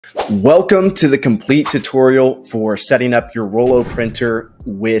Welcome to the complete tutorial for setting up your Rollo printer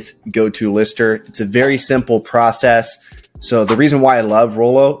with Go2lister. It's a very simple process. So the reason why I love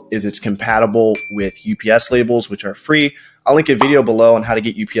Rollo is it's compatible with UPS labels, which are free. I'll link a video below on how to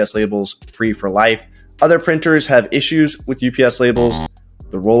get UPS labels free for life. Other printers have issues with UPS labels.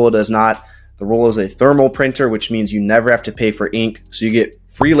 The Rollo does not. The Rollo is a thermal printer, which means you never have to pay for ink. So you get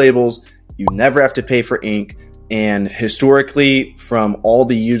free labels. You never have to pay for ink. And historically, from all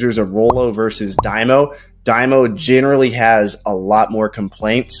the users of Rollo versus Dymo, Dymo generally has a lot more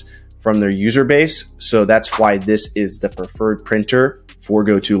complaints from their user base. So that's why this is the preferred printer for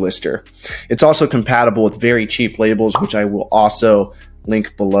Go2lister. It's also compatible with very cheap labels, which I will also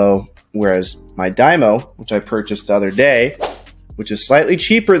link below. Whereas my Dymo, which I purchased the other day, which is slightly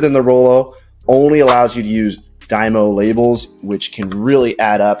cheaper than the Rollo, only allows you to use Dymo labels, which can really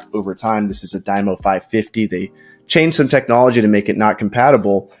add up over time. This is a Dymo 550. They changed some technology to make it not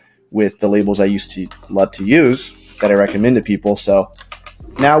compatible with the labels I used to love to use that I recommend to people. So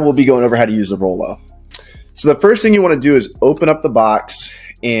now we'll be going over how to use the Rollo. So the first thing you want to do is open up the box,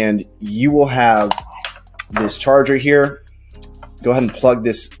 and you will have this charger here. Go ahead and plug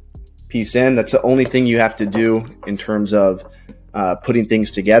this piece in. That's the only thing you have to do in terms of putting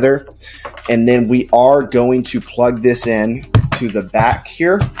things together. And then we are going to plug this in to the back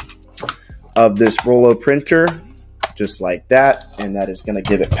here of this Rollo printer, just like that. And that is going to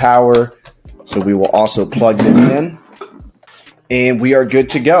give it power. So we will also plug this in and we are good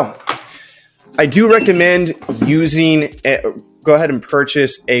to go. I do recommend using, go ahead and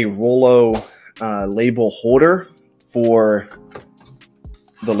purchase a Rollo label holder for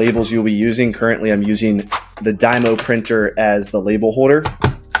the labels you'll be using. Currently, I'm using the Dymo printer as the label holder.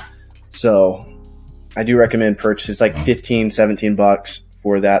 So I do recommend purchase. It's like 15, 17 bucks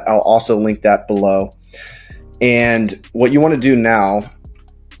for that. I'll also link that below. And what you want to do now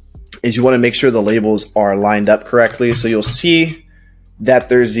is you want to make sure the labels are lined up correctly. So you'll see that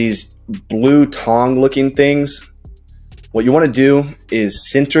there's these blue tong looking things. What you want to do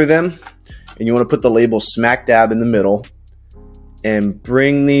is center them, and you want to put the label smack dab in the middle and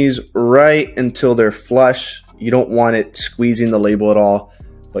bring these right until they're flush. You don't want it squeezing the label at all,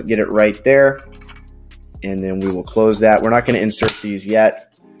 but get it right there. And then we will close that. We're not going to insert these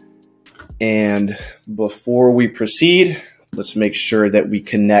yet. And before we proceed, let's make sure that we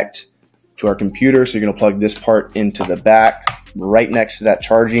connect to our computer. So you're going to plug this part into the back, right next to that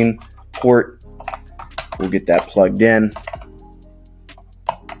charging port. We'll get that plugged in.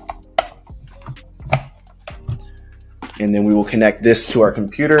 And then we will connect this to our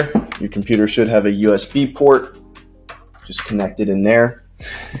computer. Your computer should have a USB port. Just connect it in there.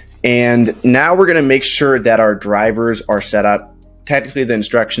 And now we're going to make sure that our drivers are set up. Technically, the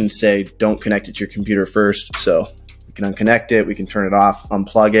instructions say don't connect it to your computer first. So we can unconnect it, we can turn it off,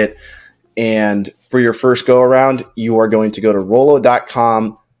 unplug it. And for your first go around, you are going to go to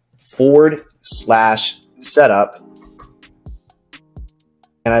rollo.com/setup.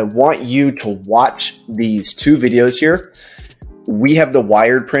 And I want you to watch these two videos here. We have the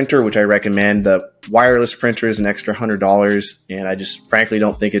wired printer, which I recommend. The wireless printer is an extra $100, and I just frankly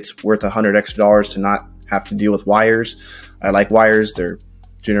don't think it's worth $100 extra to not have to deal with wires. I like wires. They're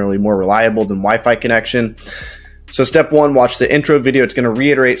generally more reliable than Wi-Fi connection. So step one, watch the intro video. It's going to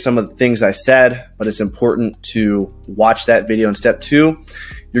reiterate some of the things I said, but it's important to watch that video. And step two,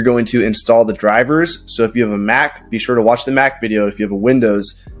 you're going to install the drivers. So if you have a Mac, be sure to watch the Mac video. If you have a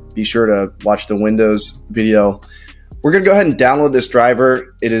Windows, be sure to watch the Windows video. We're going to go ahead and download this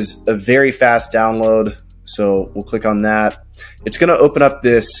driver. It is a very fast download, so we'll click on that. It's going to open up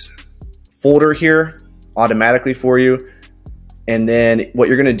this folder here automatically for you. And then what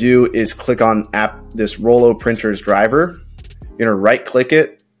you're going to do is click on this Rollo printer's driver. You're going to right click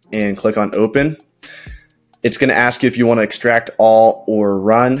it and click on open. It's going to ask you if you want to extract all or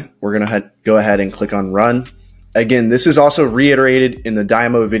run. We're going to go ahead and click on run. Again, this is also reiterated in the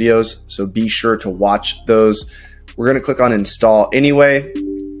Dymo videos, so be sure to watch those. We're going to click on install anyway.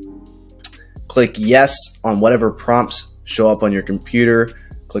 Click yes on whatever prompts show up on your computer.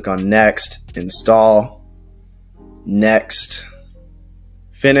 Click on next, install, next,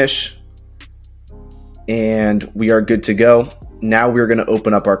 finish, and we are good to go. Now we're going to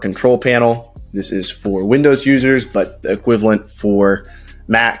open up our control panel. This is for Windows users, but the equivalent for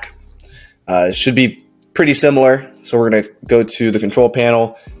Mac. It should be pretty similar. So we're going to go to the control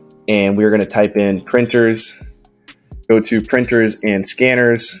panel, and we're going to type in printers, go to printers and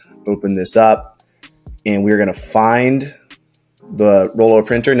scanners, open this up, and we're going to find the Rollo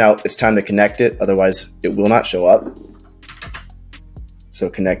printer. Now it's time to connect it, otherwise it will not show up. So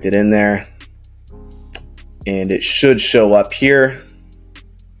connect it in there, and it should show up here.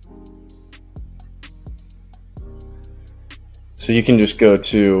 So you can just go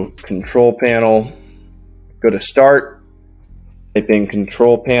to Control Panel, go to Start, type in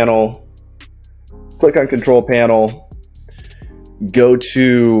Control Panel, click on Control Panel, go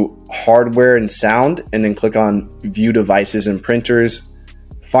to Hardware and Sound, and then click on View Devices and Printers.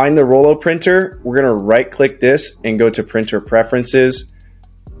 Find the Rollo printer. We're going to right click this and go to Printer Preferences.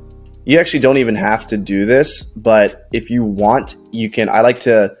 You actually don't even have to do this, but if you want, you can. I like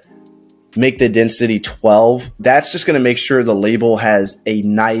to make the density 12. That's just going to make sure the label has a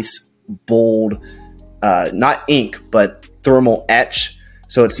nice, bold, not ink, but thermal etch.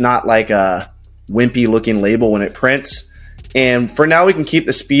 So it's not like a wimpy looking label when it prints. And for now, we can keep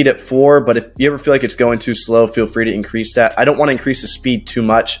the speed at 4, but if you ever feel like it's going too slow, feel free to increase that. I don't want to increase the speed too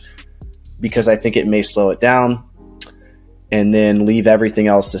much because I think it may slow it down. And then leave everything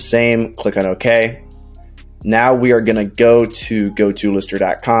else the same. Click on OK. Now we are going to go to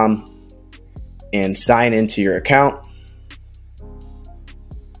Go2lister.com and sign into your account.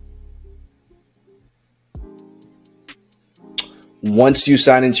 Once you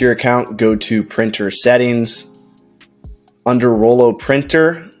sign into your account, go to Printer Settings. Under Rollo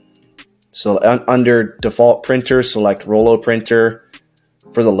Printer, so under Default Printer, select Rollo Printer.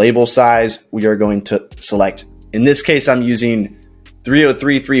 For the label size, we are going to select, in this case, I'm using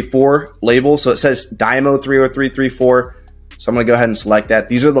 30334 label, so it says Dymo 30334. So I'm going to go ahead and select that.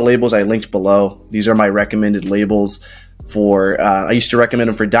 These are the labels I linked below. These are my recommended labels for, I used to recommend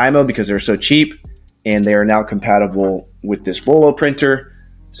them for Dymo because they're so cheap, and they are now compatible with this Rollo printer.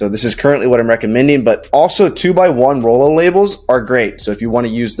 So this is currently what I'm recommending, but also 2x1 Rollo labels are great. So if you want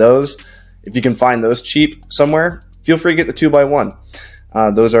to use those, if you can find those cheap somewhere, feel free to get the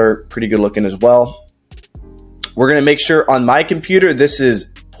 2x1. Those are pretty good looking as well. We're going to make sure on my computer, this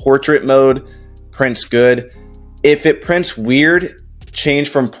is portrait mode, prints good. If it prints weird, change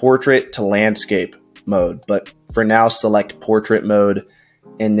from portrait to landscape mode. But for now, select portrait mode.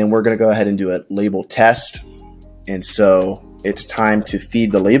 And then we're going to go ahead and do a label test. And so it's time to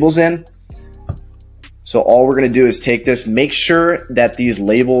feed the labels in. So all we're going to do is take this, make sure that these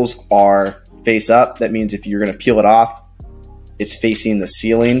labels are face up. That means if you're going to peel it off, it's facing the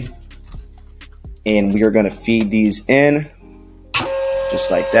ceiling. And we are going to feed these in just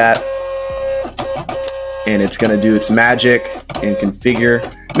like that. And it's going to do its magic and configure.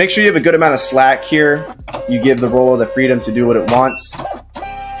 Make sure you have a good amount of slack here. You give the Rollo the freedom to do what it wants.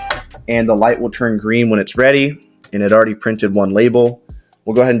 And the light will turn green when it's ready. And it already printed one label.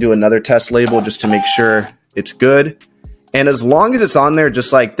 We'll go ahead and do another test label just to make sure it's good. And as long as it's on there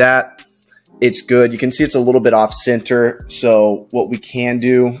just like that, it's good. You can see it's a little bit off center. So what we can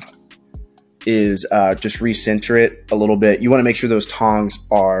do is just recenter it a little bit. You want to make sure those tongs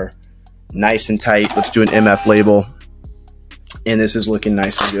are nice and tight. Let's do an MF label. And this is looking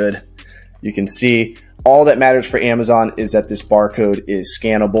nice and good. You can see all that matters for Amazon is that this barcode is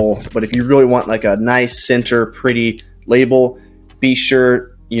scannable. But if you really want like a nice center, pretty label, be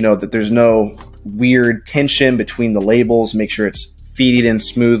sure that there's no weird tension between the labels. Make sure it's feeding in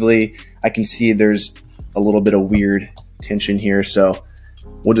smoothly. I can see there's a little bit of weird tension here. So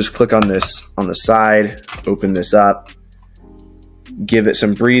we'll just click on this on the side, open this up, give it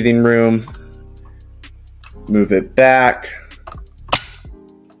some breathing room, move it back,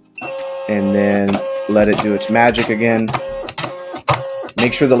 and then let it do its magic again.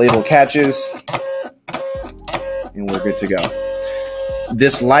 Make sure the label catches, and we're good to go.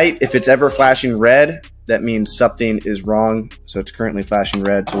 This light, if it's ever flashing red, that means something is wrong. So it's currently flashing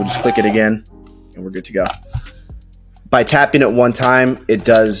red. So we'll just click it again, and we're good to go. By tapping it one time, it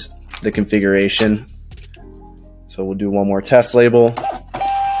does the configuration. So we'll do one more test label,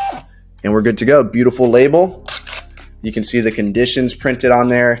 and we're good to go. Beautiful label. You can see the conditions printed on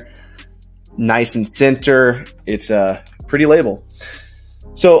there. Nice and center. It's a pretty label.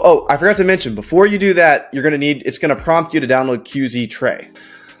 So, I forgot to mention, before you do that, it's going to prompt you to download QZ Tray.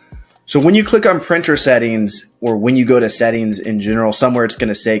 So when you click on printer settings, or when you go to settings in general, somewhere it's going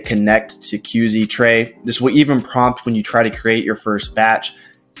to say connect to QZ Tray. This will even prompt when you try to create your first batch.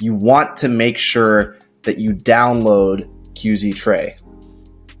 You want to make sure that you download QZ Tray.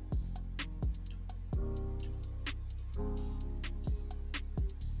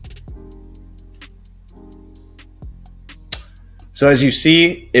 So as you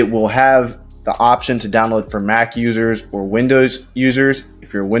see, it will have the option to download for Mac users or Windows users.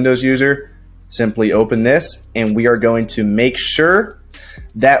 If you're a Windows user, simply open this, and we are going to make sure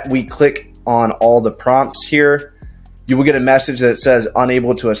that we click on all the prompts here. You will get a message that says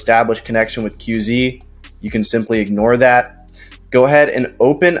unable to establish connection with QZ. You can simply ignore that. Go ahead and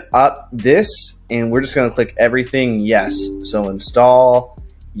open up this, and we're just going to click everything yes. So install,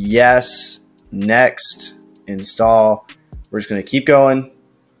 yes, next, install. We're just going to keep going,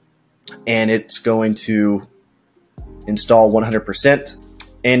 and it's going to install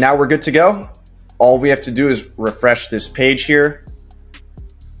 100%. And now we're good to go. All we have to do is refresh this page here,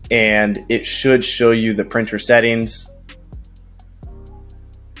 and it should show you the printer settings.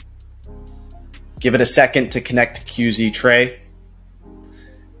 Give it a second to connect to QZ tray,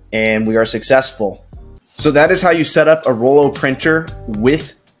 and we are successful. So that is how you set up a Rollo printer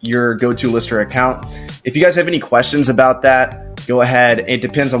with your Go2lister account. If you guys have any questions about that, go ahead. It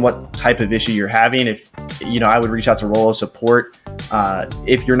depends on what type of issue you're having. If I would reach out to Rollo support.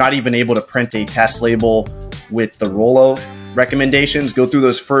 If you're not even able to print a test label with the Rollo recommendations, go through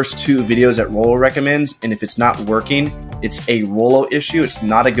those first 2 videos that Rollo recommends. And if it's not working, it's a Rollo issue. It's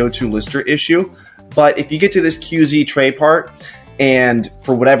not a Go2lister issue. But if you get to this QZ tray part and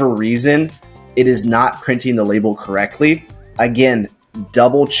for whatever reason, it is not printing the label correctly, again,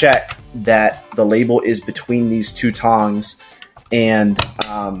 double check that the label is between these 2 tongs and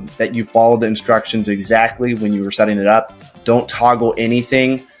that you follow the instructions exactly when you were setting it up. Don't toggle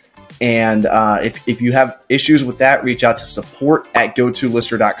anything. And if you have issues with that, reach out to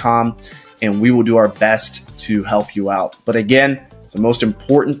support@go2lister.com and we will do our best to help you out. But again, the most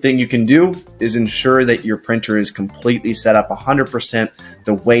important thing you can do is ensure that your printer is completely set up 100%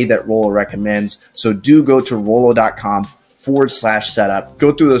 the way that Rollo recommends. So do go to rollo.com/setup.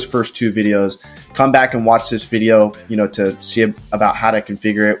 Go through those first 2 videos. Come back and watch this video, to see about how to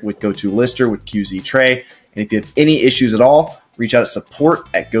configure it with Go2lister with QZ tray. And if you have any issues at all, reach out to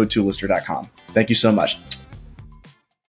support@go2lister.com. Thank you so much.